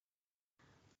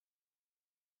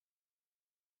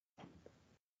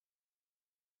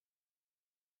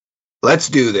Let's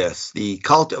do this. The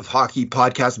Cult of Hockey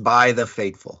podcast by the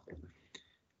faithful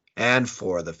and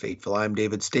for the faithful. I'm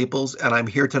David Staples, and I'm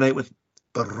here tonight with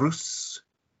Bruce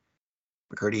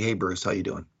McCurdy. Hey, Bruce, how you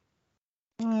doing?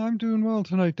 I'm doing well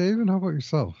tonight, David. How about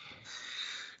yourself?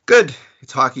 Good.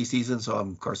 It's hockey season, so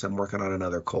of course I'm working on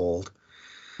another cold.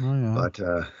 Oh, yeah. But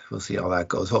we'll see how that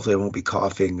goes. Hopefully I won't be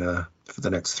coughing for the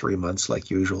next 3 months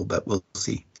like usual, but we'll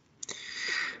see.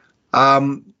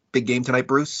 Big game tonight,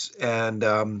 Bruce,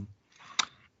 and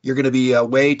you're going to be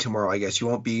away tomorrow, I guess. You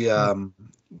won't be.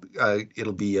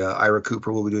 It'll be Ira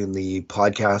Cooper will be doing the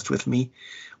podcast with me.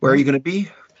 Where are you going to be?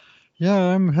 Yeah,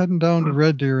 I'm heading down to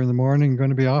Red Deer in the morning.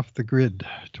 Going to be off the grid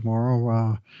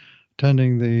tomorrow,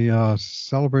 attending the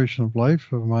celebration of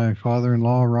life of my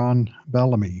father-in-law, Ron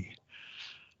Bellamy.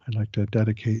 I'd like to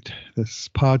dedicate this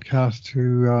podcast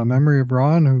to memory of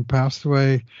Ron, who passed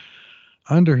away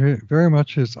under very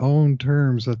much his own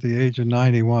terms at the age of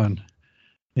 91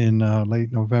 in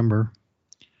late November.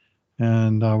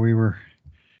 And we were,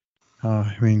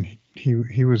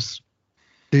 he was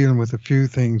dealing with a few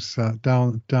things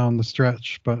down the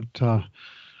stretch, but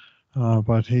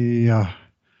he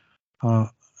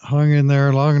hung in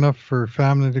there long enough for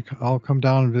family to all come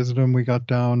down and visit him. We got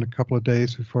down a couple of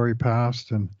days before he passed,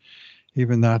 and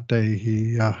even that day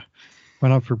he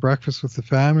went out for breakfast with the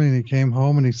family, and he came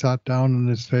home and he sat down in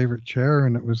his favorite chair,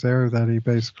 and it was there that he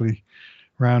basically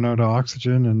ran out of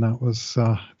oxygen, and that was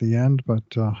the end. But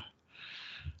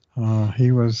he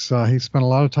spent a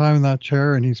lot of time in that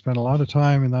chair, and he spent a lot of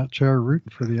time in that chair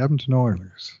rooting for the Edmonton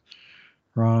Oilers.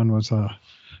 Ron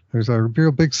there's a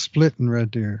real big split in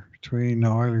Red Deer between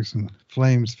Oilers and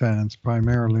Flames fans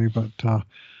primarily, but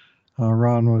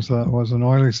Ron was an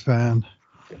Oilers fan.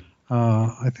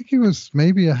 I think he was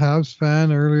maybe a Habs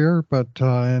fan earlier, but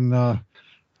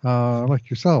like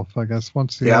yourself, I guess,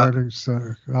 once the Oilers,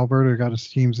 Alberta got his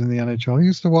teams in the NHL, he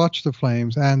used to watch the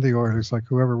Flames and the Oilers, like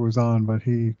whoever was on, but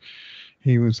he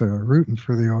was rooting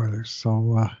for the Oilers.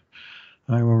 So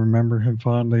I will remember him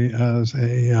fondly as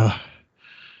an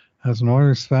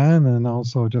Oilers fan, and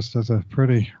also just as a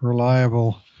pretty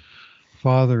reliable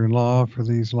father-in-law for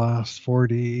these last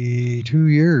 42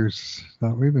 years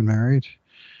that we've been married.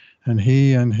 And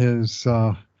he and his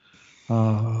now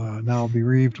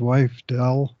bereaved wife,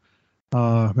 Dell,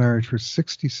 married for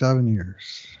 67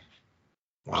 years.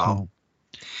 Wow.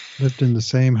 So, lived in the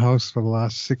same house for the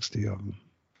last 60 of them.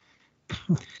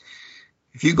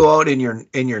 If you go out in your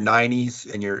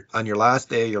 90s and you're on your last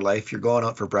day of your life, you're going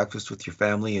out for breakfast with your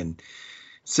family and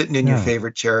sitting in your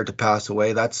favorite chair to pass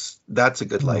away. That's a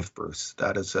good life, Bruce.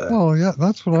 That is well, yeah,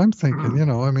 that's what I'm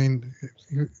thinking. I mean,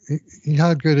 he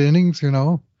had good innings,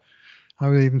 I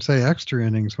would even say extra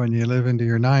innings when you live into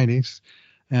your 90s.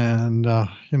 And, like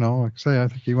I say, I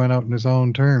think he went out in his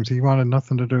own terms. He wanted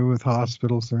nothing to do with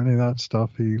hospitals or any of that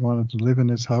stuff. He wanted to live in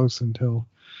his house until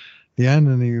the end,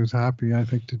 and he was happy, I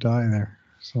think, to die there.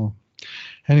 So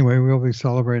anyway, we'll be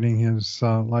celebrating his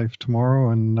life tomorrow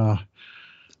and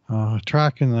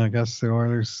tracking, I guess, the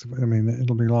Oilers. I mean,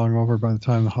 it'll be long over by the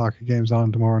time the hockey game's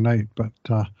on tomorrow night. But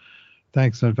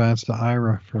thanks in advance to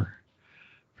Ira for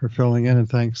filling in, and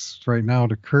thanks right now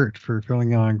to Kurt for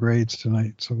filling in on grades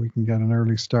tonight so we can get an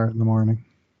early start in the morning.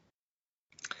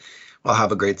 Well,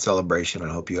 have a great celebration. I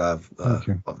hope you have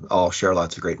all share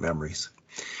lots of great memories.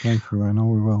 Thank you. I know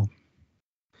we will.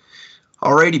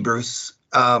 Alrighty, Bruce.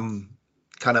 Kind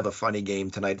of a funny game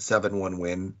tonight. 7-1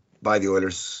 win by the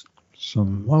Oilers.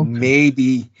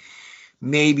 Maybe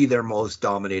their most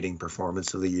dominating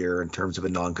performance of the year in terms of a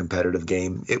non-competitive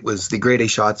game. It was the grade A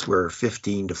shots were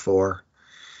 15-4.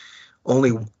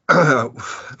 Only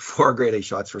 4 grade A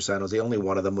shots for San Jose. Only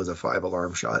one of them was a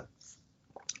 5-alarm shot.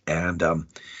 And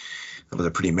it was a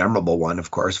pretty memorable one,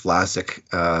 of course.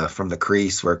 Vlasic from the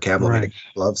crease where Campbell made a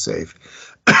glove save.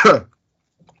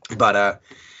 But,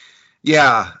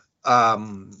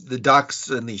 the Ducks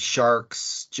and the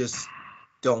Sharks just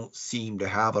don't seem to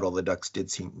have it. All the Ducks did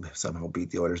seem to somehow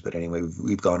beat the Oilers. But anyway,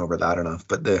 we've gone over that enough.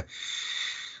 But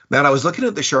I was looking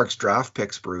at the Sharks draft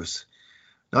picks, Bruce.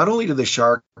 Not only do the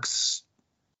Sharks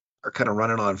are kind of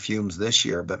running on fumes this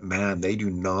year, but man, they do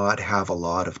not have a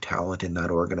lot of talent in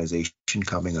that organization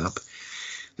coming up.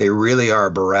 They really are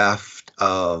bereft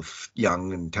of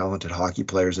young and talented hockey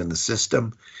players in the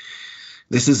system.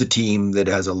 This is a team that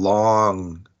has a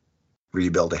long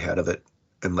rebuild ahead of it,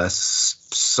 unless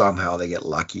somehow they get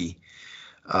lucky.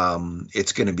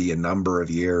 It's going to be a number of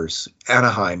years.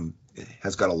 Anaheim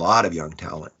has got a lot of young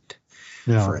talent,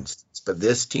 for instance. But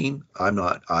this team, I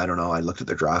don't know. I looked at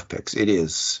the draft picks.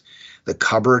 The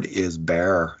cupboard is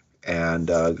bare.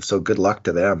 And so good luck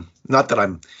to them. Not that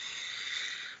I'm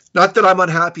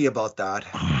unhappy about that.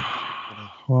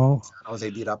 well, San Jose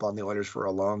beat up on the Oilers for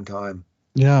a long time.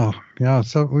 yeah.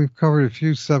 So we've covered a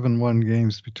few 7-1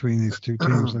 games between these two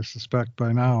teams, I suspect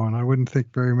by now, and I wouldn't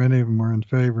think very many of them were in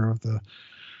favor of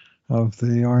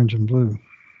the orange and blue.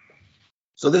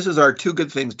 So this is our two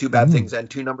good things, two bad things, and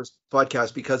two numbers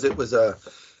podcast because it was a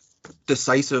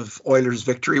decisive Oilers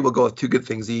victory. We'll go with two good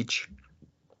things each.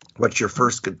 What's your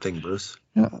first good thing, Bruce?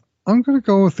 Yeah, I'm going to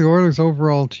go with the Oilers'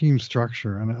 overall team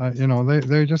structure, and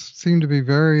they just seem to be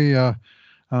very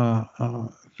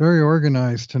very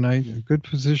organized tonight. Good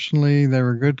positionally, they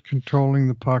were good controlling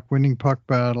the puck, winning puck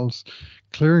battles,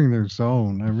 clearing their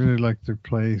zone. I really liked their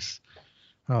plays.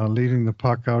 Leading the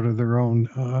puck out of their own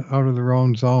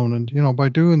zone, and by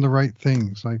doing the right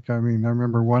things. I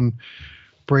remember one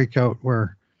breakout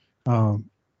where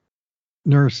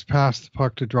Nurse passed the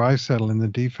puck to Draisaitl in the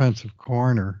defensive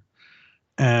corner,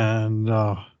 and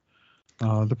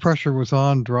the pressure was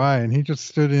on Dry, and he just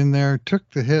stood in there, took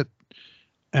the hit,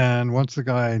 and once the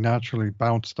guy naturally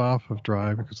bounced off of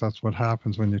Dry, because that's what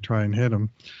happens when you try and hit him.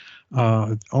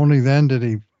 Only then did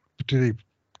he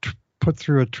put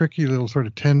through a tricky little sort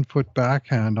of 10-foot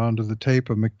backhand onto the tape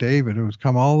of McDavid, who was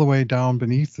come all the way down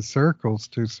beneath the circles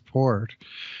to support,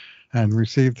 and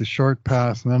received the short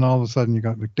pass. And then all of a sudden you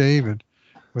got McDavid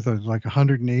with a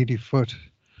 180-foot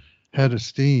head of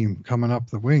steam coming up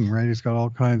the wing, right? He's got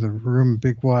all kinds of room,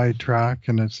 big wide track,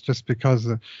 and it's just because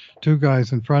the two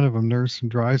guys in front of him, Nurse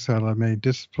and Draisaitl, have made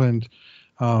disciplined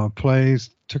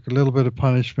plays, took a little bit of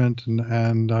punishment,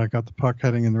 and got the puck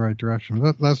heading in the right direction.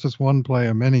 That's just one play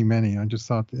of many, many. I just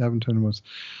thought the Edmonton was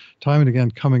time and again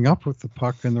coming up with the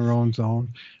puck in their own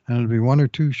zone, and it'd be one or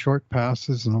two short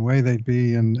passes, and away they'd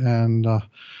be. And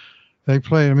they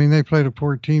played a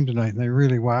poor team tonight, and they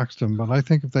really waxed them. But I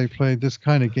think if they played this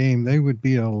kind of game, they would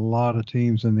beat a lot of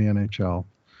teams in the NHL,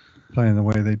 playing the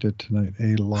way they did tonight.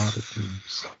 A lot of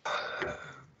teams.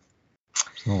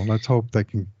 So let's hope they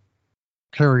can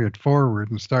carry it forward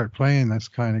and start playing this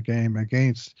kind of game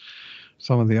against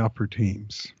some of the upper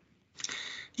teams.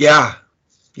 Yeah.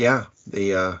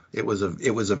 It was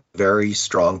a very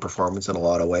strong performance in a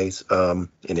lot of ways. In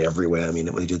every way. I mean,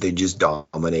 they just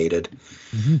dominated.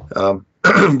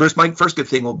 Mm-hmm. Bruce, my first good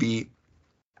thing will be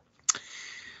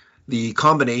the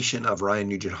combination of Ryan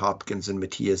Nugent-Hopkins and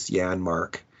Matthias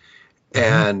Janmark. Mm-hmm.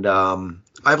 And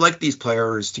I've liked these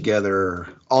players together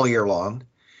all year long.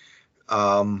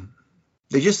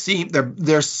 They just seem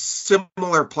they're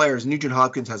similar players. Nugent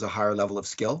Hopkins has a higher level of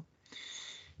skill,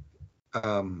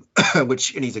 and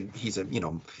he's a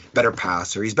better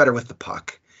passer. He's better with the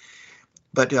puck,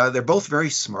 but they're both very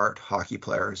smart hockey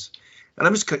players, and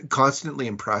I'm just constantly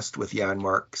impressed with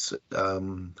Janmark's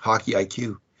hockey IQ. He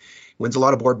wins a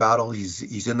lot of board battle.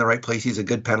 He's in the right place. He's a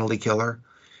good penalty killer,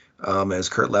 as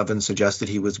Kurt Levin suggested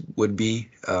he would be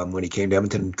when he came to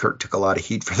Edmonton. Kurt took a lot of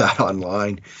heat for that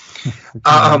online.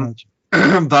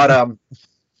 But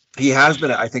he has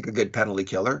been, I think, a good penalty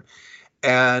killer.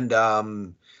 And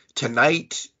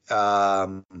tonight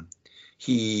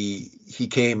he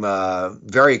came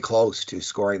very close to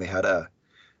scoring. They had a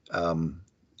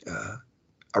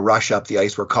rush up the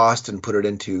ice where Kostin put it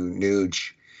into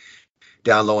Nuge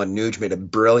down low, and Nuge made a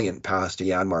brilliant pass to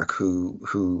Janmark,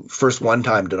 who first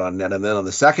one-timed it on net, and then on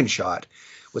the second shot,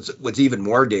 what's even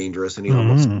more dangerous, and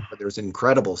there was an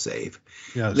incredible save.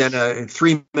 Yes. Then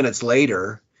 3 minutes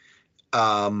later,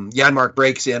 Janmark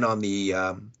breaks in on the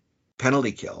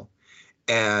penalty kill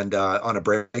and on a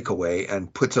breakaway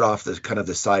and puts it off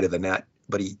the side of the net.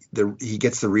 But he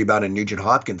gets the rebound, and Nugent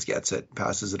Hopkins gets it,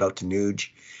 passes it out to Nuge,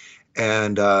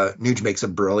 and Nuge makes a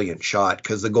brilliant shot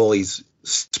because the goalie's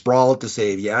sprawled to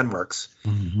save Janmark's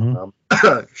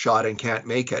shot and can't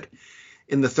make it.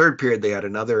 In the third period,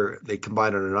 they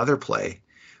combined on another play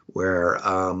where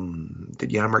did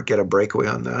Janmark get a breakaway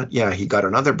on that? Yeah, he got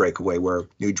another breakaway where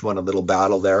Nuge won a little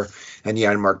battle there, and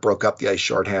Janmark broke up the ice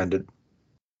shorthanded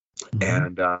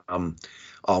and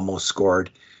almost scored.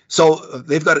 So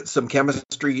they've got some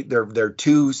chemistry. They're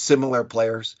two similar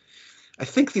players. I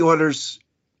think the Oilers,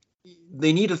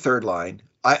 they need a third line.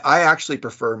 I actually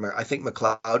prefer. I think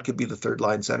McLeod could be the third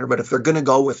line center, but if they're going to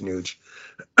go with Nuge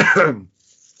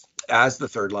as the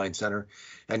third line center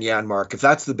and Janmark, if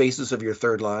that's the basis of your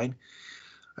third line,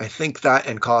 I think that,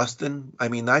 and Kostin,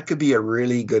 that could be a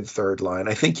really good third line.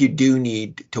 I think you do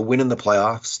need to win in the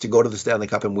playoffs, to go to the Stanley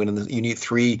Cup and win. You need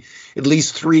at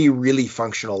least three really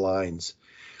functional lines,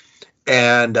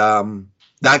 and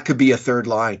that could be a third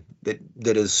line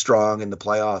that is strong in the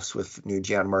playoffs with Nuge,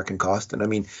 Janmark, and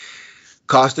Kostin.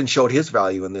 Kostin showed his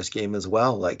value in this game as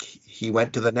well. Like, he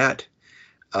went to the net.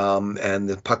 And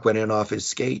the puck went in off his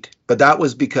skate. But that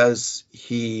was because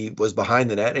he was behind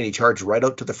the net and he charged right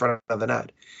out to the front of the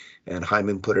net. and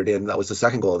Hyman put it in. That was the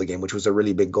second goal of the game, which was a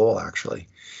really big goal actually,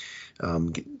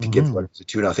 to give Mhm. a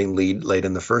 2-0 lead late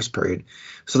in the first period.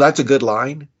 So that's a good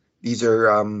line. These are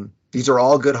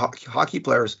all good hockey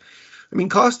players. I mean,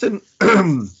 Costin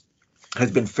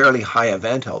has been fairly high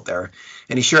event out there,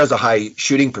 and he sure has a high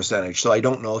shooting percentage. So I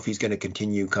don't know if he's going to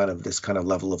continue kind of this kind of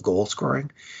level of goal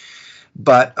scoring,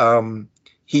 but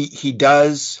he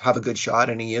does have a good shot,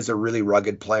 and he is a really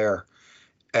rugged player.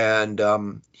 And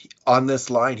on this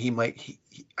line,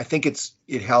 I think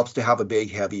it helps to have a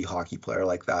big, heavy hockey player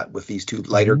like that with these two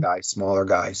lighter Mhm. guys, smaller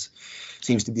guys.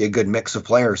 Seems to be a good mix of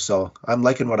players. So I'm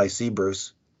liking what I see,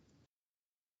 Bruce.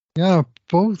 Yeah,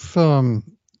 both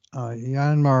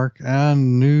Janmark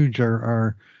and Nuge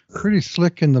are pretty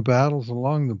slick in the battles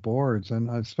along the boards, and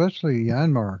especially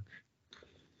Janmark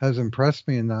has impressed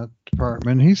me in that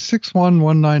department. He's 6'1",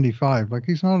 195. Like,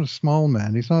 he's not a small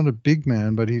man. He's not a big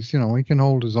man, but he's, he can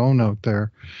hold his own out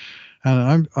there.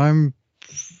 And I'm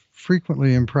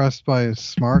frequently impressed by his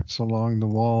smarts along the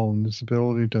wall and his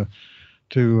ability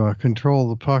to control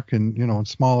the puck in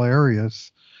small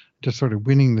areas, just sort of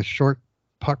winning the short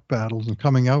puck battles and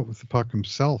coming out with the puck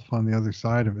himself on the other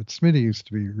side of it. Smitty used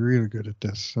to be really good at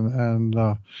this, and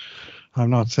I'm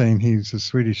not saying he's a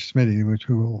Swedish Smitty,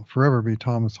 who will forever be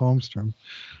Thomas Holmstrom,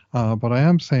 but I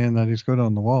am saying that he's good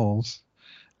on the walls,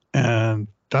 and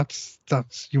that's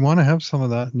you want to have some of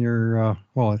that in your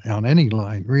well, on any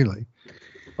line really.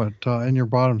 But in your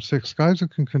bottom six, guys who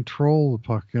can control the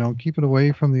puck, keep it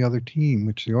away from the other team,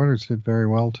 which the Oilers did very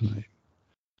well tonight.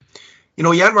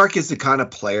 Janmark is the kind of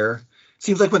player.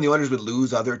 Seems like when the Oilers would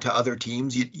lose to other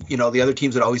teams, the other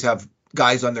teams would always have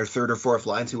guys on their third or fourth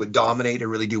lines who would dominate and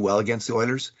really do well against the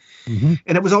Oilers. Mm-hmm.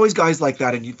 And it was always guys like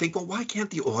that. And you think, well, why can't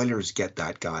the Oilers get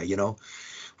that guy?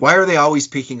 Why are they always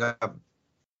picking up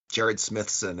Jared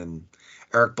Smithson and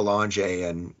Eric Belanger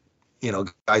and,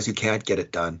 guys who can't get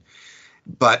it done?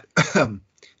 But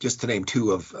just to name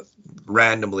two of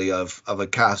randomly of a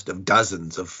cast of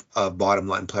dozens of bottom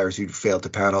line players who failed to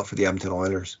pan out for the Edmonton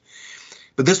Oilers.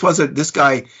 But this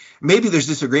guy, maybe there's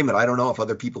disagreement. I don't know if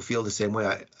other people feel the same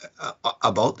way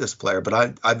about this player,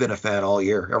 but I've been a fan all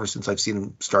year. Ever since I've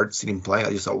seen him play, I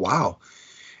just thought, wow.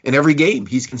 In every game,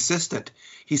 he's consistent.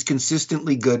 He's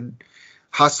consistently good,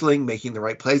 hustling, making the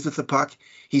right plays with the puck.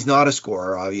 He's not a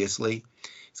scorer, obviously.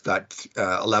 He's got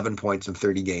 11 points in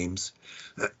 30 games.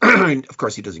 Of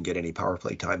course, he doesn't get any power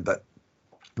play time, but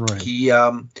right.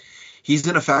 He's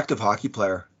an effective hockey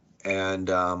player, and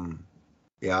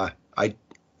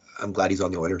I'm glad he's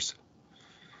on the Oilers.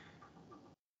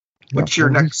 What's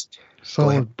your next?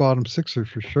 Solid bottom sixer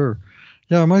for sure.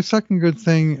 Yeah, my second good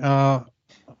thing,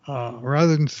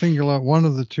 rather than single out one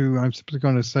of the two, I'm simply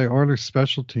going to say Oilers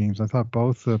special teams. I thought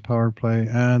both the power play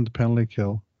and the penalty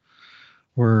kill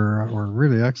were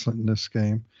really excellent in this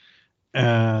game.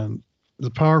 And the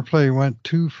power play went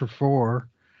 2 for 4.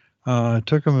 It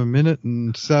took them 1 minute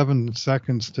and 7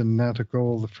 seconds to net a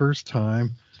goal the first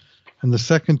time. And the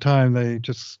second time, they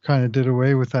just kind of did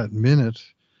away with that minute,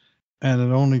 and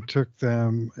it only took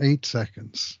them 8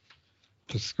 seconds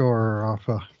to score off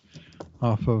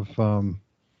of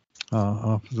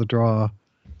the draw.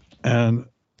 And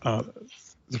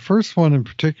the first one in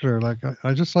particular, like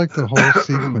I just like the whole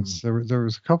sequence. There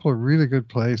was a couple of really good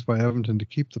plays by Edmonton to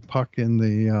keep the puck in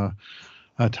the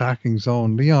attacking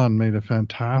zone. Leon made a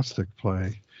fantastic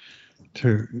play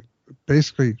to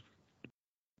basically.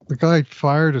 The guy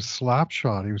fired a slap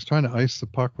shot. He was trying to ice the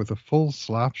puck with a full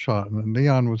slap shot, and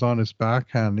Leon was on his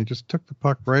backhand. He just took the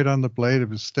puck right on the blade of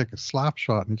his stick, a slap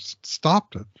shot, and he just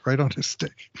stopped it right on his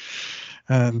stick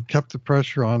and kept the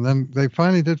pressure on. Then they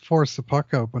finally did force the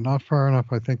puck out, but not far enough,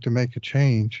 I think, to make a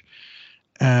change.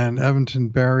 And Edmonton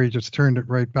Barry just turned it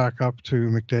right back up to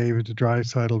McDavid, to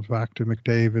Draisaitl, back to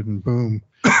McDavid, and boom,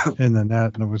 in the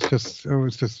net. And it was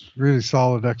just really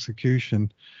solid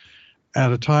execution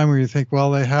at a time where you think,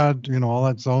 well, they had, all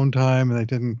that zone time and they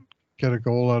didn't get a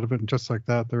goal out of it. And just like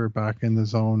that, they were back in the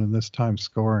zone and this time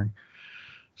scoring.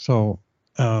 So,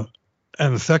 and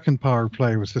the second power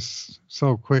play was just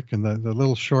so quick. And the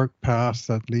little short pass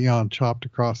that Leon chopped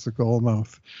across the goal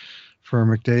mouth for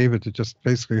McDavid to just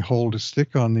basically hold his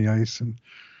stick on the ice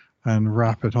and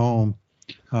wrap it home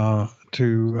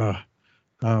to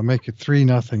make it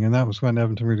 3-0. And that was when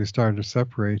Edmonton really started to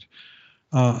separate.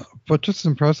 But just as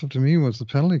impressive to me was the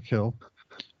penalty kill,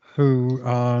 who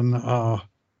on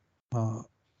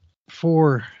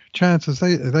 4 chances,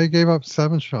 they gave up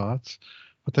 7 shots,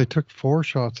 but they took 4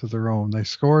 shots of their own. They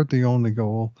scored the only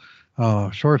goal,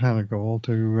 shorthanded goal,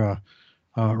 to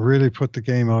really put the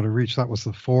game out of reach. That was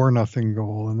the 4-0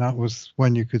 goal, and that was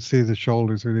when you could see the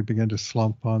shoulders really begin to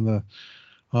slump on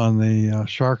on the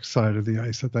Sharks side of the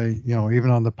ice, that they,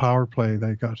 even on the power play,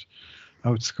 they got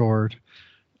outscored.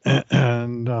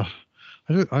 And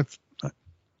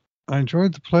I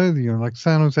enjoyed the play of the unit. Like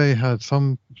San Jose had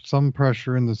some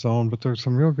pressure in the zone, but there's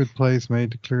some real good plays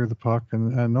made to clear the puck,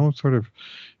 and no sort of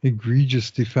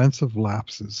egregious defensive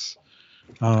lapses.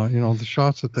 The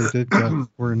shots that they did get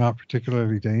were not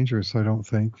particularly dangerous, I don't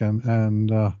think,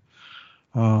 and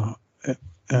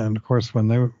of course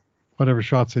whatever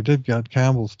shots they did get,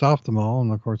 Campbell stopped them all,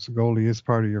 and of course the goalie is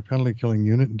part of your penalty killing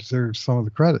unit and deserves some of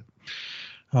the credit.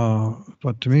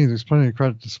 But to me, there's plenty of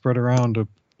credit to spread around to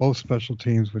both special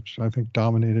teams, which I think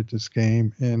dominated this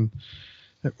game. And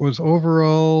it was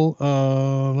overall,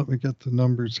 let me get the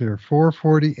numbers here,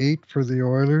 448 for the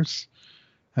Oilers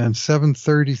and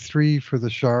 733 for the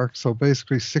Sharks. So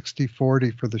basically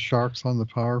 60-40 for the Sharks on the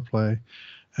power play.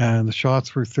 And the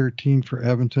shots were 13 for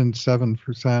Edmonton, 7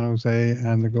 for San Jose,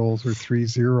 and the goals were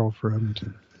 3-0 for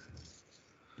Edmonton.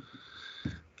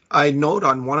 I note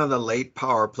on one of the late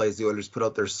power plays, the Oilers put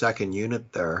out their second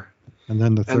unit there. And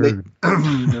then the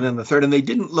third. And they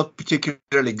didn't look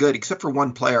particularly good, except for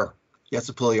one player,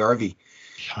 Jesse Puljujärvi.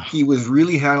 Yeah. He was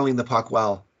really handling the puck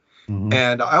well. Mm-hmm.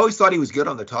 And I always thought he was good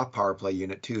on the top power play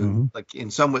unit, too. Mm-hmm. Like,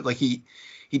 in some way, like he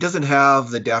doesn't have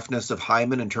the deftness of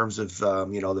Hyman in terms of,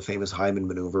 the famous Hyman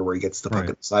maneuver where he gets the puck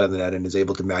at the side of the net and is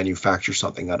able to manufacture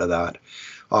something out of that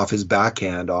off his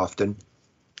backhand often.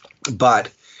 But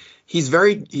he's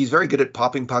very good at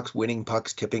popping pucks, winning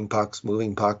pucks, tipping pucks,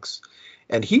 moving pucks.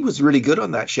 And he was really good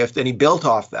on that shift, and he built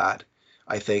off that,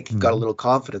 I think. Mm-hmm. Got a little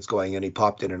confidence going, and he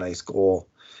popped in a nice goal.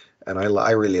 And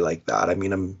I really like that. I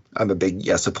mean, I'm a big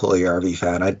Jesse Puljujärvi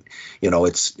fan.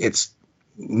 It's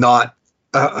not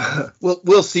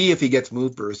we'll see if he gets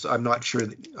moved, Bruce. I'm not sure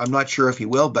if he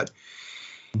will, but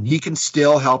he can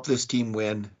still help this team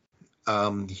win.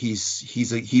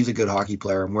 He's a good hockey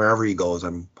player, and wherever he goes,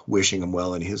 I'm wishing him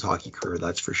well in his hockey career.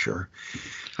 That's for sure.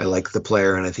 I like the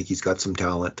player, and I think he's got some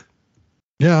talent.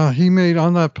 Yeah, he made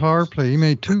on that power play. He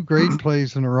made 2 great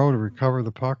plays in a row to recover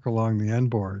the puck along the end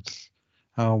boards.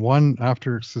 One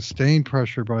after sustained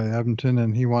pressure by Edmonton,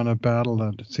 and he won a battle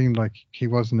that it seemed like he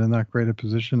wasn't in that great a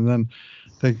position. And then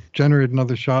they generated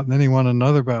another shot, and then he won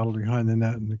another battle behind the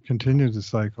net, and it continued the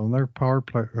cycle. And their power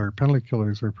play or penalty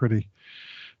killers were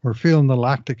feeling the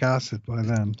lactic acid by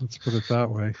then. Let's put it that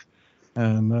way.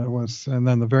 And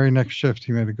then the very next shift,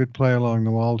 he made a good play along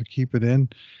the wall to keep it in,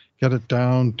 get it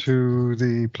down to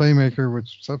the playmaker,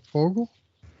 which is that Foegele?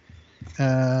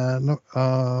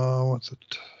 What's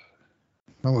it?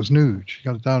 That was Nuge. He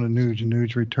got it down to Nuge, and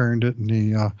Nuge returned it, and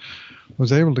he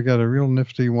was able to get a real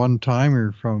nifty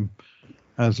one-timer from,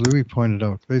 as Louis pointed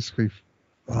out, basically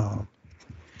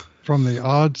from the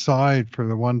odd side for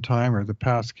the one-timer. The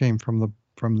pass came from the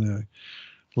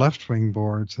left wing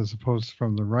boards as opposed to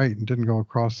from the right, and didn't go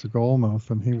across the goal mouth,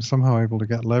 and he was somehow able to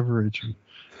get leverage and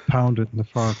pound it in the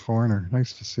far corner.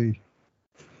 Nice to see.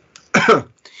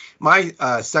 My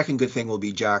second good thing will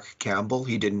be Jack Campbell.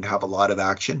 He didn't have a lot of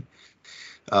action.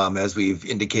 As we've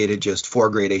indicated, just 4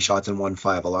 grade A shots and 1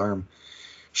 5-alarm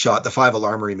shot. The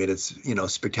 5-alarmer, he made its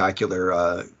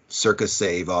spectacular circus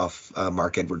save off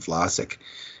Marc-Edouard Vlasic,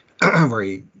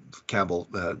 where Campbell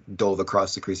dove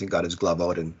across the crease and got his glove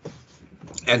out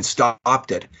and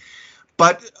stopped it.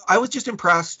 But I was just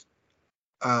impressed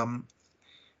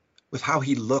with how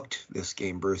he looked this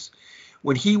game, Bruce.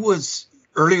 When he was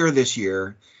earlier this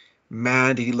year,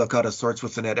 man, did he look out of sorts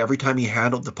with the net. Every time he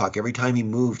handled the puck, every time he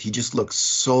moved, he just looked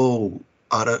so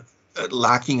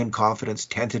lacking in confidence,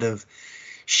 tentative,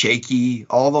 shaky.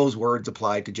 All those words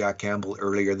applied to Jack Campbell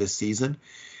earlier this season.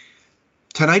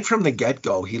 Tonight from the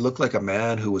get-go, he looked like a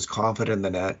man who was confident in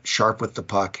the net, sharp with the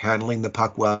puck, handling the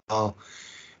puck well,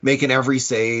 making every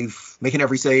save,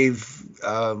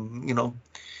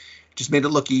 just made it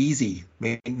look easy,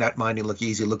 made net minding look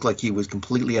easy, looked like he was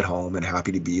completely at home and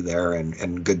happy to be there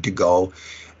and good to go.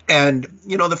 And,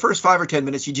 the first 5 or 10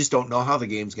 minutes, you just don't know how the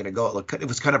game's going to go. It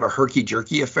was kind of a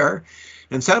herky-jerky affair.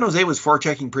 And San Jose was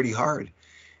forechecking pretty hard.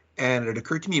 And it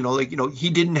occurred to me, he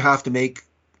didn't have to make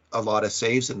a lot of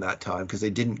saves in that time because they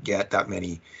didn't get that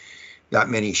many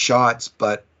shots.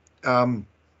 But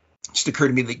just occurred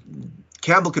to me that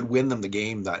Campbell could win them the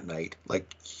game that night.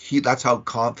 That's how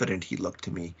confident he looked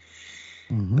to me.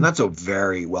 Mm-hmm. And that's a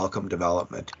very welcome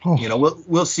development. Oh.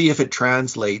 We'll see if it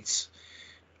translates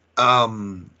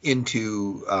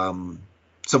into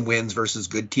some wins versus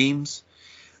good teams.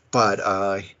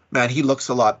 But man, he looks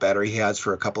a lot better. He has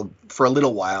for a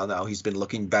little while now. He's been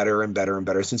looking better and better and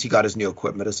better since he got his new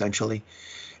equipment, essentially.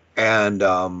 And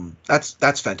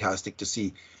that's fantastic to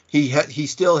see. He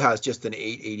still has just an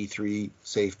 .883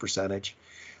 save percentage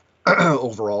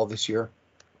overall this year,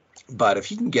 But if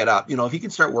he can get up, if he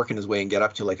can start working his way and get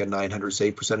up to like a 900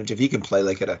 save percentage, if he can play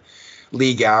like at a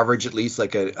league average, at least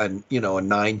like a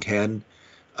 910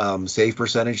 save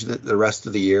percentage the rest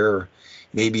of the year, or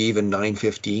maybe even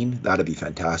 915, that'd be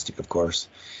fantastic. Of course,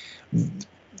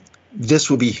 this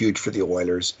will be huge for the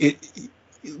Oilers.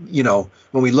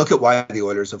 When we look at why the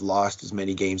Oilers have lost as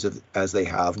many games as they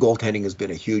have, goaltending has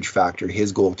been a huge factor.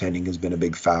 His goaltending has been a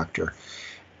big factor,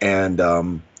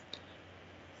 and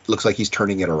looks like he's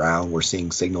turning it around. We're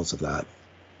seeing signals of that.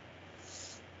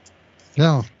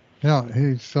 Yeah,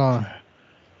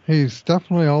 he's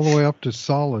definitely all the way up to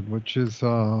solid, which is a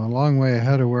long way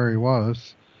ahead of where he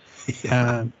was.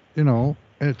 Yeah. And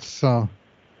it's for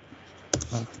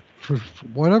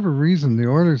whatever reason, the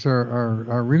Oilers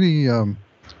are really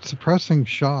suppressing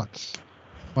shots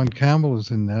when Campbell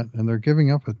is in net, and they're giving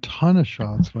up a ton of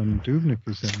shots when Dubnyk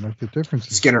is in. Like the difference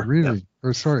is Skinner, really,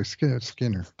 or sorry,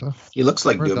 Skinner. He looks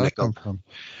like Where'd that come Dubnyk. from?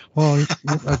 Well,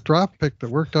 a draft pick that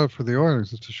worked out for the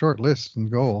Oilers. It's a short list in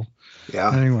goal.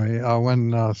 Yeah. Anyway,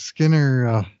 when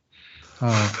Skinner's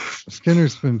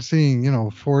been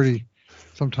seeing 40,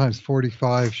 sometimes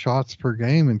 45 shots per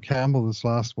game, and Campbell this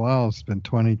last while has been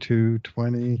 22,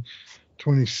 20,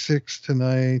 26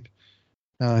 tonight.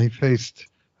 He faced,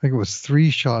 I think it was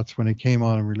 3 shots when he came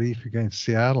on in relief against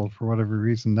Seattle for whatever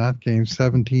reason. That game,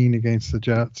 17 against the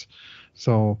Jets.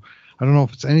 So I don't know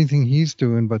if it's anything he's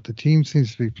doing, but the team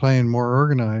seems to be playing more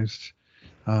organized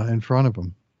in front of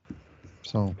him.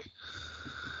 So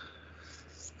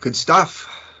good stuff.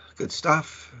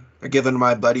 Given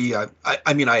my buddy, I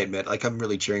admit, like, I'm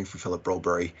really cheering for Philip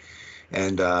Broberry,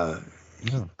 and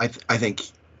I think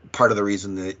part of the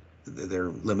reason that they're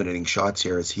limiting shots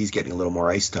here is he's getting a little more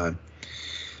ice time.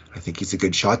 I think he's a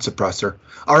good shot suppressor.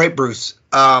 All right, Bruce,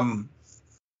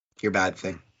 your bad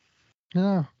thing.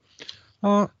 Yeah.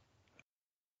 I'm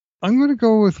going to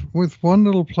go with one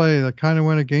little play that kind of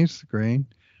went against the grain.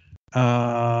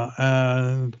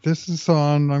 And this is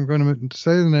on, I'm going to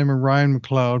say the name of Ryan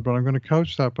McLeod, but I'm going to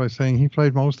couch that by saying he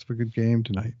played most of a good game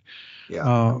tonight.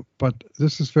 Yeah. But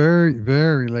this is very,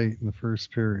 very late in the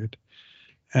first period.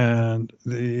 And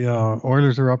the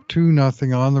Oilers are up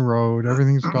 2-0 on the road.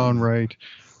 Everything's gone right.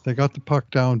 They got the puck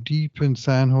down deep in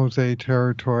San Jose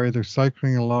territory. They're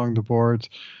cycling along the boards.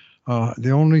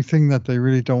 The only thing that they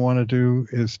really don't want to do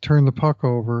is turn the puck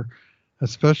over,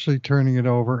 especially turning it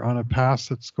over on a pass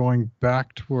that's going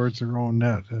back towards their own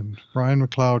net. And Ryan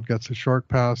McLeod gets a short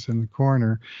pass in the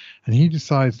corner, and he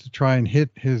decides to try and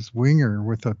hit his winger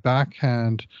with a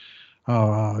backhand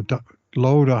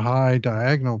low to high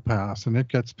diagonal pass, and it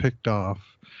gets picked off.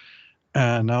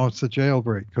 And now it's a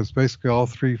jailbreak because basically all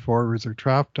 3 forwards are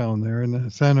trapped down there,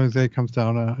 and San Jose comes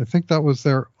down. I think that was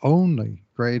their only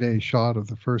grade A shot of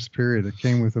the first period. It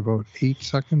came with about 8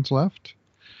 seconds left,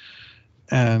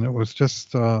 and it was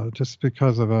just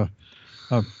because of a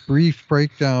brief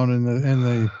breakdown in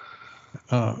the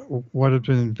what had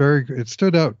been very. It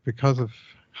stood out because of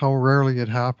how rarely it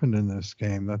happened in this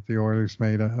game that the Oilers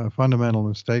made a fundamental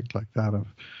mistake like that of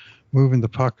moving the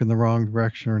puck in the wrong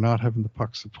direction or not having the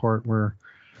puck support where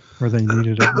they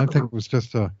needed it. And I think it was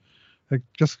just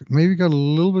maybe got a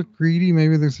little bit greedy.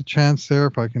 Maybe there's a chance there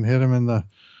if I can hit him in the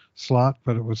slot,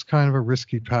 but it was kind of a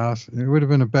risky pass. It would have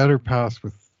been a better pass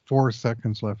with 4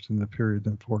 seconds left in the period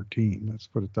than 14. Let's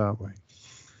put it that way.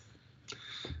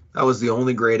 That was the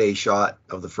only grade A shot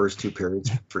of the first 2 periods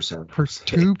for San Jose. First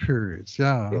 2 periods,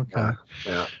 yeah, okay.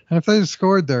 Yeah. And if they had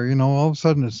scored there, all of a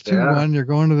sudden it's 2-1. You're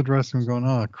going to the dressing room going,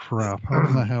 oh crap! How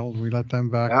in the hell did we let them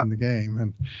back in the game?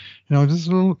 And just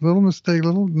a little mistake,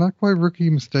 not quite rookie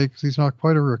mistake because he's not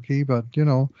quite a rookie, but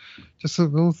just a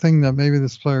little thing that maybe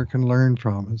this player can learn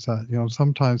from is that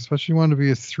sometimes, especially when you want to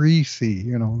be a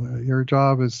 3C, your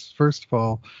job is first of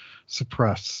all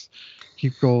suppress.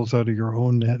 Keep goals out of your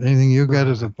own net. Anything you get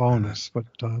is a bonus, but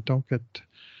don't get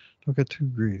too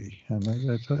greedy. And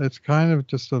it's kind of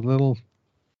just a little,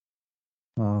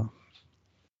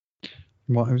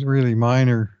 really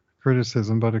minor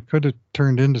criticism, but it could have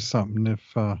turned into something if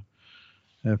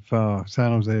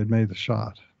San Jose had made the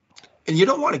shot. And you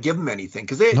don't want to give them anything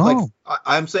because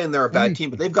I'm saying they're a bad team,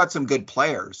 but they've got some good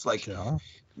players. Like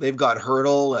they've got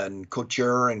Hurdle and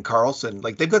Couture and Carlson.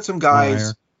 Like they've got some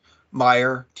guys.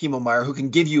 Timo Meyer, who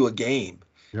can give you a game.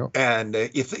 Yep. And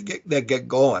if they get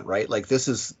going, right? Like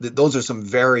those are some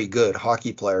very good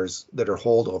hockey players that are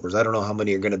holdovers. I don't know how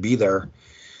many are going to be there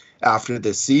after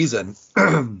this season.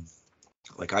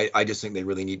 Like I just think they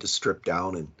really need to strip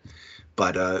down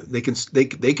but they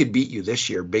could beat you this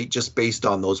year just based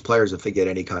on those players if they get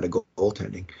any kind of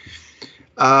goaltending.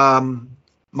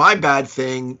 My bad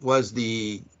thing was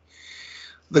the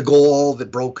goal that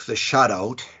broke the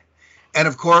shutout. And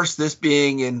of course, this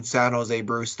being in San Jose,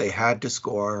 Bruce, they had to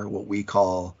score what we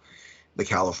call the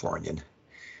Californian.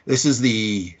 This is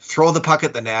the throw the puck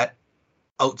at the net,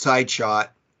 outside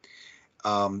shot,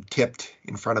 tipped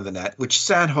in front of the net, which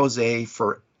San Jose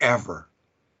forever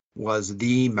was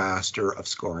the master of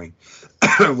scoring,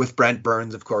 with Brent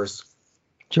Burns, of course,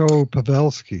 Joe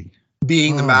Pavelski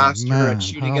being the master man, of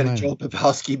shooting at it, Joe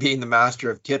Pavelski being the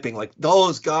master of tipping. Like,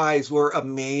 those guys were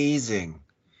amazing.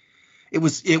 It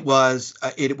was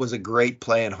a great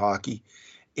play in hockey.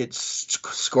 It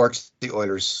scorched the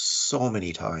Oilers so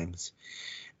many times.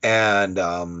 And,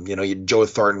 Joe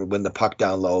Thornton would win the puck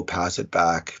down low, pass it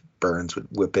back. Burns would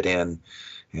whip it in,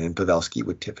 and Pavelski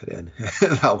would tip it in.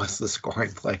 That was the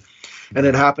scoring play. And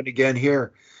it happened again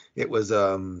here. It was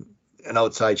an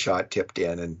outside shot tipped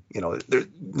in, and, there's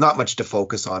not much to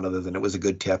focus on other than it was a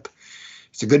good tip.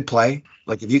 It's a good play.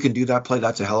 Like, if you can do that play,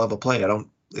 that's a hell of a play.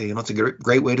 It's a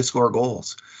great way to score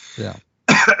goals. Yeah.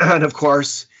 And of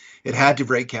course, it had to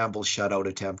break Campbell's shutout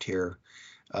attempt here.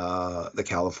 The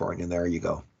Californian, there you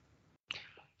go.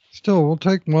 Still, we'll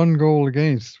take one goal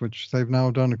against, which they've now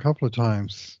done a couple of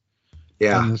times.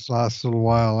 Yeah. In this last little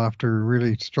while after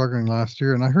really struggling last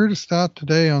year. And I heard a stat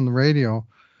today on the radio,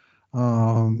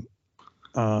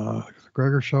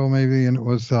 Gregor show maybe, and it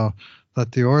was that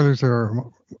the Oilers are,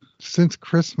 since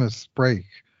Christmas break,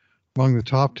 among the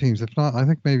top teams, if not, I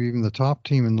think maybe even the top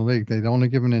team in the league. They'd only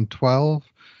given in 12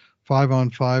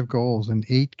 5-on-5 goals in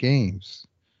 8 games.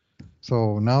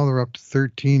 So now they're up to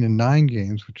 13 in 9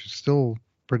 games, which is still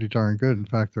pretty darn good. In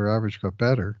fact, their average got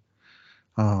better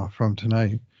from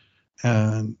tonight.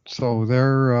 And so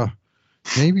they're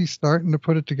maybe starting to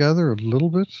put it together a little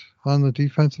bit on the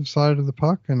defensive side of the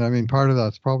puck. And I mean, part of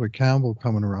that's probably Campbell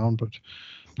coming around, but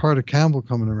part of Campbell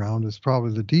coming around is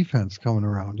probably the defense coming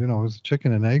around. It's a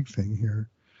chicken and egg thing here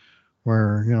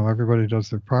where, everybody does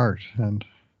their part. And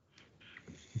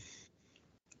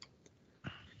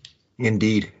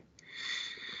indeed.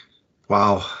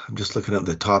 Wow. I'm just looking at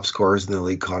the top scorers in the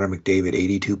league. Connor McDavid,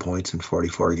 82 points in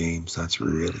 44 games. That's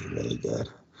really, really good.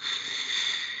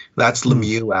 That's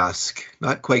Lemieux-esque.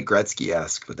 Not quite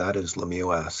Gretzky-esque, but that is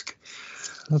Lemieux-esque.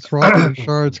 That's Robert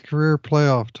Richard's career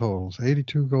playoff totals,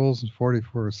 82 goals and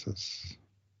 44 assists.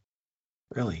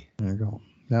 Really? There you go.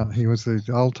 Yeah, he was the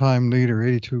all-time leader,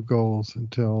 82 goals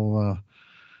until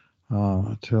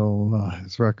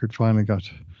his record finally got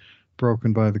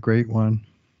broken by the Great One.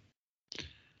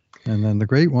 And then the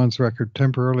Great One's record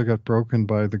temporarily got broken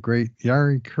by the great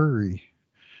Yari Curry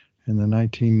in the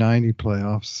 1990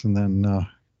 playoffs, and then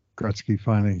Gretzky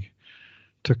finally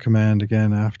took command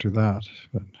again after that.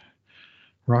 But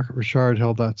Rocket Richard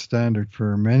held that standard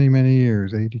for many, many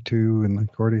years, 82,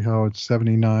 and Gordie Howe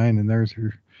 79, and there's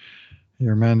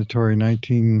your mandatory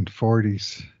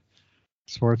 1940s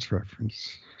sports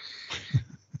reference.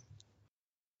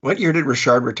 What year did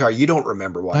Richard retire? You don't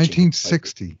remember watching.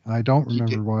 1960. I don't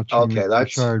remember watching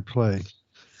Richard play.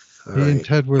 He and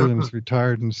Ted Williams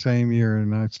retired in the same year,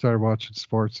 and I started watching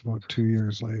sports about 2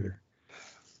 years later.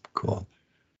 Cool.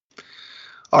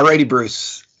 All righty,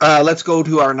 Bruce. Let's go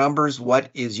to our numbers.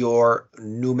 What is your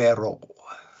numero?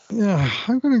 Yeah,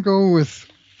 I'm going to go with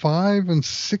 5 and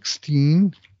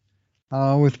 16.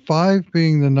 With 5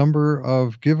 being the number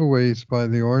of giveaways by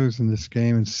the Oilers in this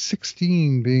game, and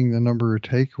 16 being the number of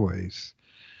takeaways.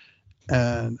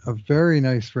 And a very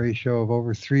nice ratio of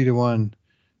over 3-to-1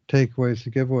 takeaways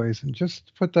to giveaways. And just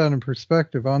to put that in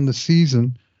perspective, on the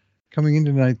season, coming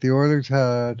into tonight, the Oilers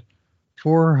had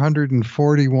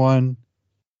 441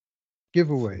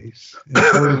 giveaways in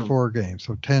 44 games,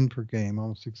 so 10 per game,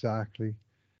 almost exactly.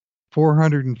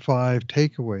 405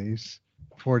 takeaways,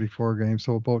 44 games,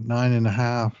 so about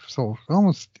 9.5, so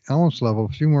almost level, a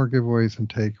few more giveaways than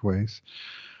takeaways.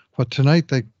 But tonight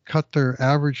they cut their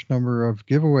average number of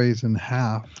giveaways in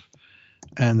half,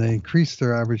 and they increased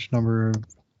their average number of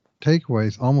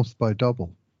takeaways almost by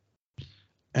double.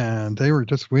 And they were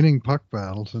just winning puck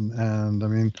battles, and I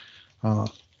mean,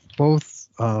 both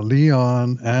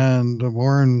Leon and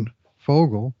Warren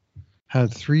Foegele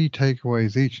had 3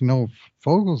 takeaways each.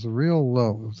 Fogel's a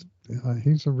real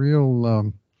he's a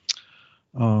real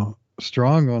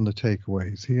strong on the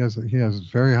takeaways. He has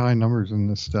very high numbers in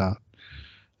this stat,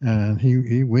 and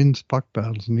he wins puck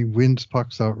battles, and he wins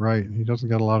pucks outright, and he doesn't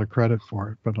get a lot of credit for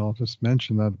it. But I'll just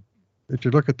mention that if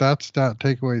you look at that stat,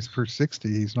 takeaways per 60,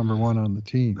 he's number 1 on the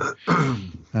team,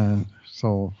 and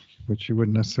so, which you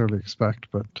wouldn't necessarily expect.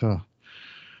 But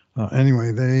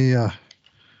anyway,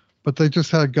 they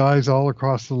just had guys all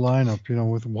across the lineup,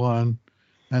 with 1.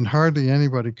 And hardly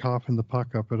anybody coughing the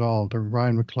puck up at all. The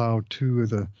Ryan McLeod, 2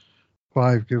 of the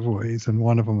 5 giveaways, and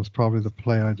one of them was probably the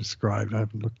play I described. I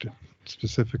haven't looked at it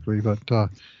specifically, but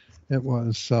It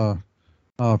was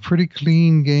a pretty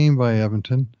clean game by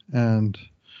Edmonton, and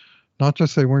not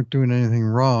just they weren't doing anything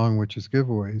wrong, which is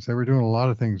giveaways. They were doing a lot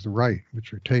of things right,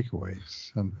 which are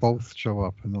takeaways, and both show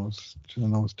up in those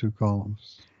two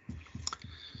columns.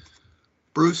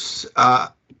 Bruce,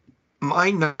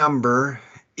 my number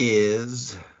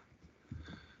is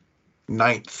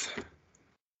ninth.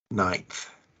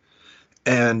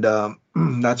 And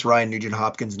that's Ryan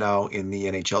Nugent-Hopkins now in the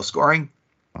NHL scoring.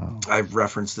 Wow. I've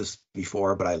referenced this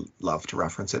before, but I love to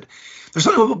reference it. There's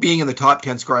something about being in the top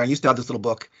 10 scoring. I used to have this little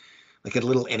book, like a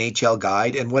little NHL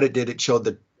guide, and what it did, it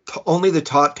showed only the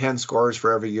top 10 scorers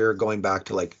for every year going back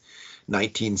to like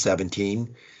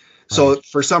 1917. So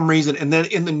for some reason, and then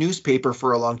in the newspaper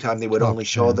for a long time, they would only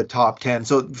show the top 10.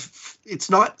 So it's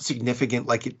not significant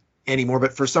like it anymore,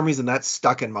 but for some reason that's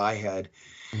stuck in my head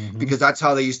because that's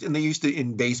how they used to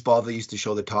in baseball, they used to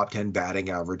show the top 10 batting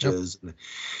averages. Yep.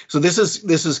 So this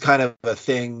is kind of a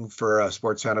thing for a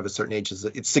sports fan of a certain age.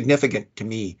 It's significant to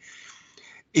me.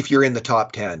 If you're in the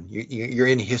top 10, you're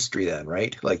in history then,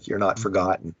 right? Like you're not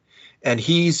forgotten. And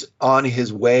he's on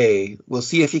his way. We'll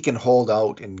see if he can hold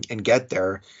out and get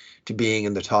there to being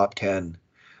in the top 10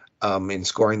 in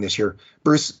scoring this year.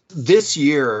 Bruce, this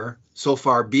year so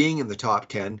far being in the top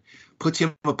 10 puts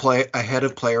him ahead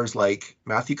of players like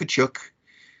Matthew Tkachuk,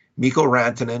 Mikko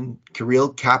Rantanen,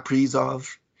 Kirill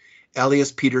Kaprizov,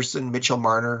 Elias Peterson, Mitchell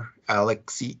Marner,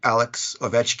 Alex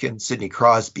Ovechkin, Sidney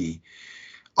Crosby,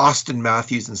 Austin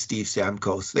Matthews, and Steve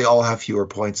Stamkos. They all have fewer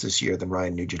points this year than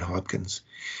Ryan Nugent-Hopkins.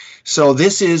 So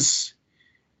this is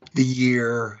the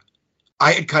year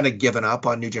I had kind of given up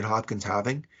on Nugent-Hopkins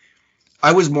having.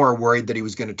 I was more worried that he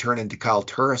was going to turn into Kyle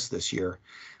Turris this year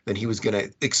than he was going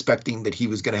to expecting that he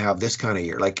was going to have this kind of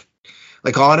year. Like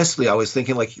honestly, I was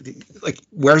thinking like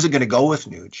where's it going to go with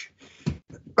Nuge?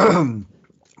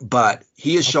 But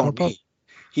he has shown me.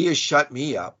 He has shut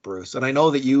me up, Bruce. And I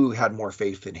know that you had more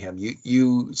faith in him.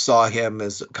 You saw him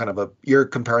as kind of your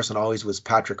comparison always was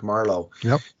Patrick Marleau.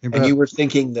 Yep. And you were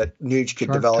thinking that Nuge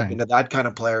could develop into that kind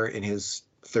of player in his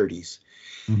 30s.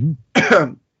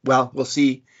 Mm-hmm. Well, we'll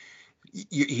see.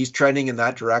 He's trending in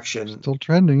that direction. Still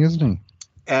trending, isn't he?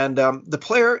 And the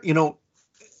player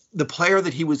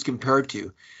that he was compared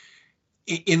to,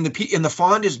 in the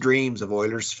fondest dreams of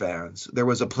Oilers fans, there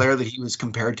was a player that he was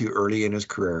compared to early in his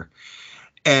career,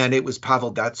 and it was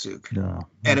Pavel Datsyuk. Yeah,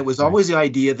 and it was always the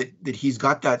idea that he's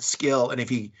got that skill, and if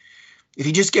he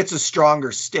just gets a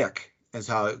stronger stick,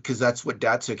 because that's what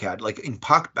Datsyuk had. Like in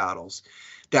puck battles,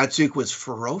 Datsyuk was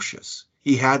ferocious.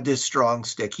 He had this strong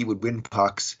stick. He would win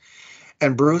pucks.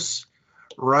 And Bruce,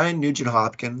 Ryan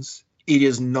Nugent-Hopkins, it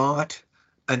is not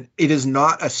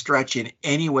a stretch in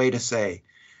any way to say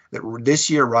that this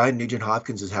year Ryan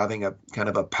Nugent-Hopkins is having a kind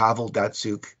of a Pavel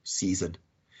Datsyuk season.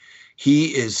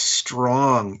 He is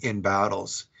strong in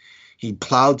battles. He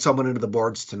plowed someone into the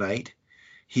boards tonight.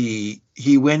 He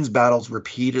wins battles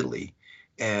repeatedly,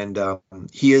 and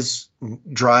he is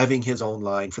driving his own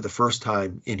line for the first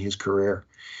time in his career.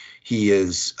 He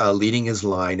is leading his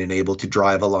line and able to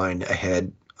drive a line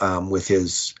ahead with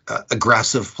his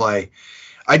aggressive play.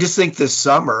 I just think this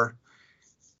summer,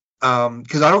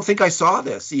 because I don't think I saw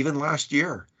this even last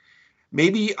year.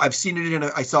 Maybe I've seen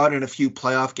it I saw it in a few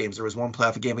playoff games. There was one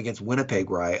playoff game against Winnipeg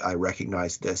where I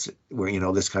recognized this,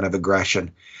 where, this kind of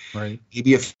aggression. Right.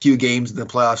 Maybe a few games in the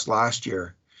playoffs last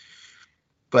year.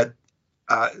 But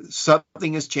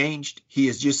something has changed. He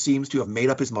just seems to have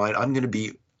made up his mind. I'm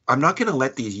not going to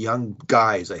let these young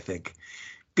guys, I think,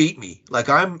 beat me. Like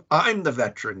I'm the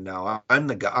veteran now. I'm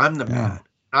the guy. I'm the man.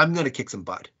 I'm going to kick some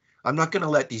butt. I'm not going to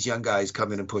let these young guys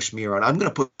come in and push me around. I'm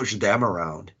going to push them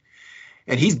around.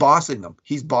 And he's bossing them.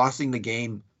 He's bossing the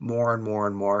game more and more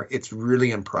and more. It's really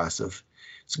impressive.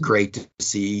 It's great to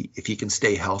see. If he can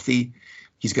stay healthy,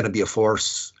 he's going to be a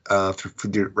force for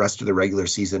the rest of the regular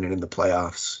season and in the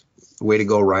playoffs. Way to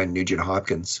go, Ryan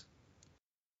Nugent-Hopkins.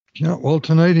 Yeah, well,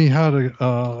 tonight he had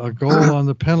a goal on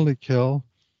the penalty kill,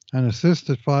 an assist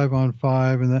at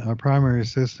 5-on-5, and then a primary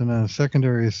assist and a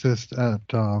secondary assist at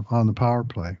on the power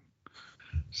play.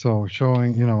 So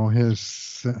showing,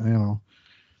 his,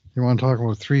 you want to talk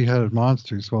about three-headed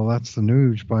monsters? Well, that's the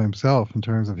Nuge by himself in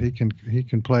terms of he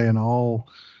can play in all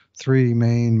three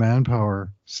main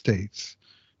manpower states.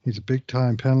 He's a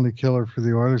big-time penalty killer for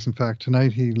the Oilers. In fact,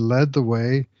 tonight he led the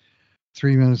way.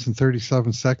 3 minutes and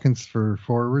 37 seconds for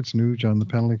forwards, Nuge on the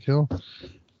penalty kill.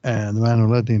 And the man who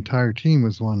led the entire team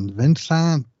was one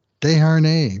Vincent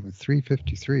Desharnais with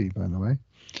 3:53, by the way.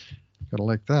 Gotta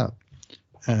like that.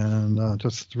 And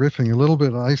just riffing a little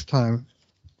bit of ice time.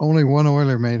 Only one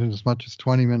Oiler made it as much as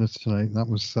 20 minutes tonight. And that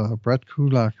was Brett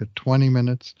Kulak at 20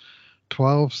 minutes,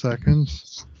 12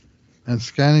 seconds. And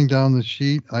scanning down the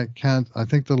sheet, I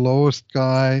think the lowest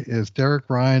guy is Derek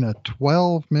Ryan at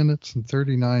 12 minutes and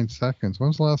 39 seconds. When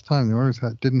was the last time the Oilers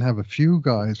didn't have a few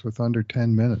guys with under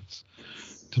 10 minutes?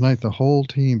 Tonight, the whole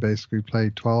team basically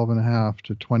played 12 and a half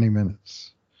to 20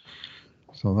 minutes.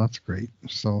 So that's great.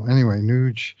 So anyway,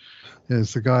 Nuge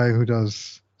is the guy who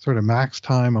does sort of max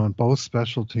time on both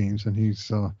special teams, and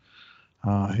he's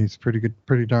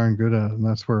pretty darn good at it, and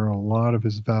that's where a lot of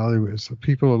his value is. So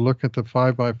people will look at the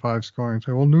 5x5 scoring and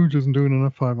say, well, Nuge isn't doing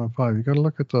enough 5-on-5. You got to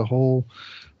look at the whole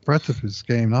breadth of his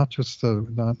game, not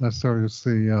necessarily just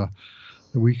the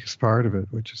weakest part of it,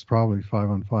 which is probably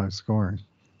 5-on-5 scoring.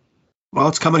 Well,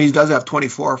 it's coming. He does have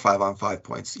 24 5-on-5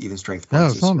 points, even strength points.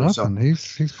 Yeah, it's not nothing.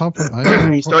 So. He's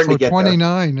pumping. He's starting to get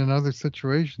 29 in other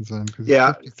situations then, because he's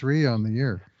 53 on the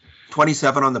year.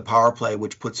 27 on the power play,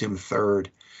 which puts him third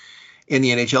in the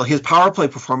NHL. His power play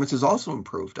performance has also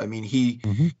improved. I mean, he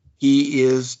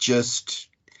is just,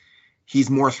 he's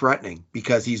more threatening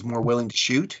because he's more willing to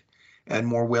shoot and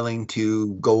more willing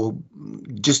to go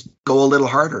a little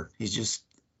harder. He's just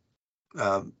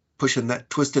twisting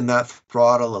that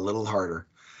throttle a little harder.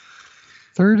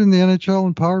 Third in the NHL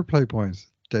in power play points,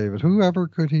 David. Whoever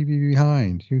could he be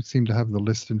behind? You seem to have the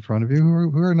list in front of you.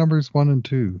 Who are numbers 1 and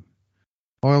 2?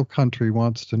 Oil Country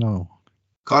wants to know.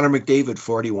 Connor McDavid,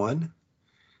 41.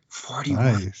 41.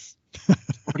 Nice.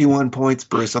 41 points,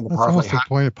 Bruce, on the power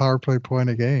play. A power play point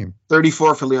a game.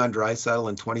 34 for Leon Draisaitl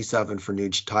and 27 for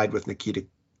Nuge, tied with Nikita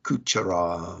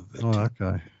Kucherov. Oh, that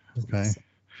guy. Okay.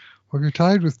 Well, you're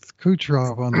tied with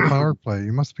Kucherov on the power play.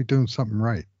 You must be doing something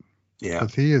right. Yeah.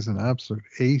 Because he is an absolute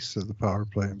ace of the power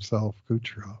play himself,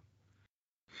 Kucherov.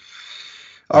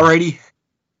 All righty.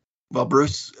 Well,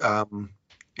 Bruce,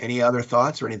 any other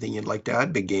thoughts or anything you'd like to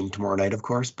add? Big game tomorrow night, of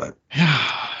course, but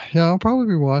yeah, I'll probably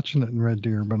be watching it in Red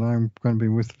Deer, but I'm going to be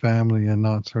with family and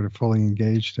not sort of fully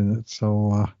engaged in it.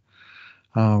 So,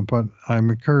 but I'm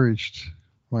encouraged.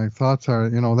 My thoughts are,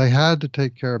 they had to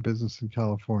take care of business in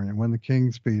California. When the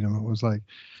Kings beat them, it was like,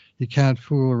 you can't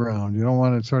fool around. You don't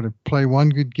want to sort of play one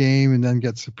good game and then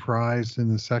get surprised in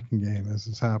the second game, as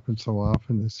has happened so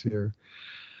often this year.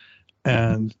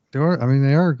 And they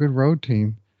are a good road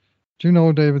team. Do you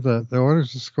know, David, that the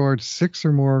Oilers have scored 6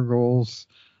 or more goals?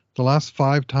 The last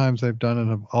 5 times they've done it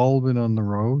have all been on the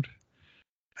road.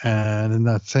 And in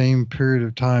that same period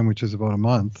of time, which is about a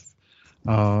month,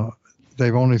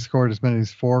 they've only scored as many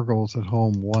as 4 goals at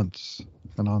home once.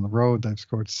 And on the road, they've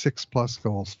scored 6+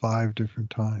 goals 5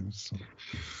 different times. So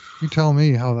you tell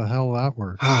me how the hell that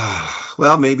works.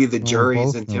 Well, maybe the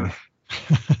jury's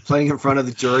playing in front of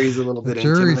the jury is a little bit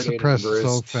intimidating. The jury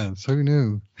suppresses offense. Who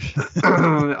knew?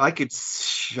 I could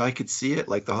see it.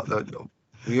 Like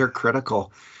we are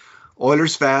critical.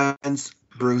 Oilers fans,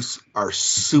 Bruce, are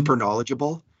super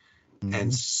knowledgeable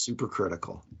and super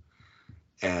critical.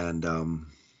 And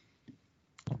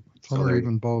or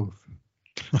even both.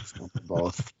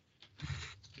 Both.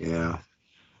 Yeah.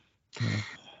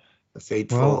 The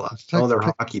faithful know their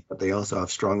hockey, but they also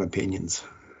have strong opinions.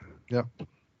 Yep.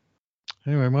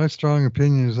 Anyway, my strong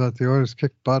opinion is that the Oilers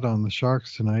kicked butt on the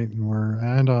Sharks tonight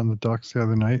and on the Ducks the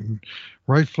other night, and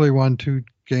rightfully won 2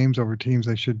 games over teams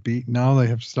they should beat. Now they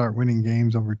have to start winning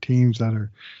games over teams that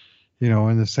are,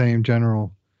 in the same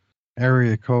general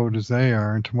area code as they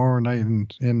are. And tomorrow night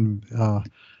in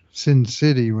Sin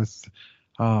City, with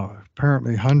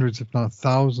apparently hundreds, if not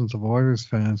thousands, of Oilers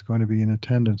fans going to be in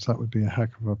attendance, that would be a heck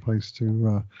of a place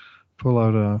to pull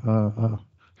out a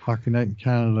Hockey Night in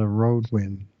Canada road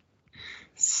win.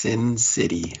 Sin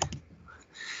City.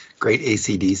 Great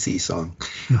AC/DC song.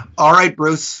 All right,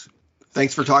 Bruce.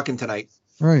 Thanks for talking tonight.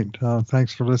 All right.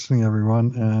 Thanks for listening,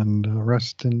 everyone. And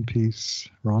rest in peace,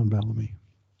 Ron Bellamy.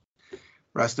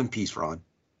 Rest in peace, Ron.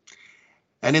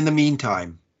 And in the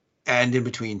meantime, and in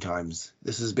between times,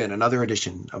 this has been another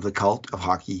edition of the Cult of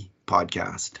Hockey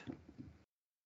podcast.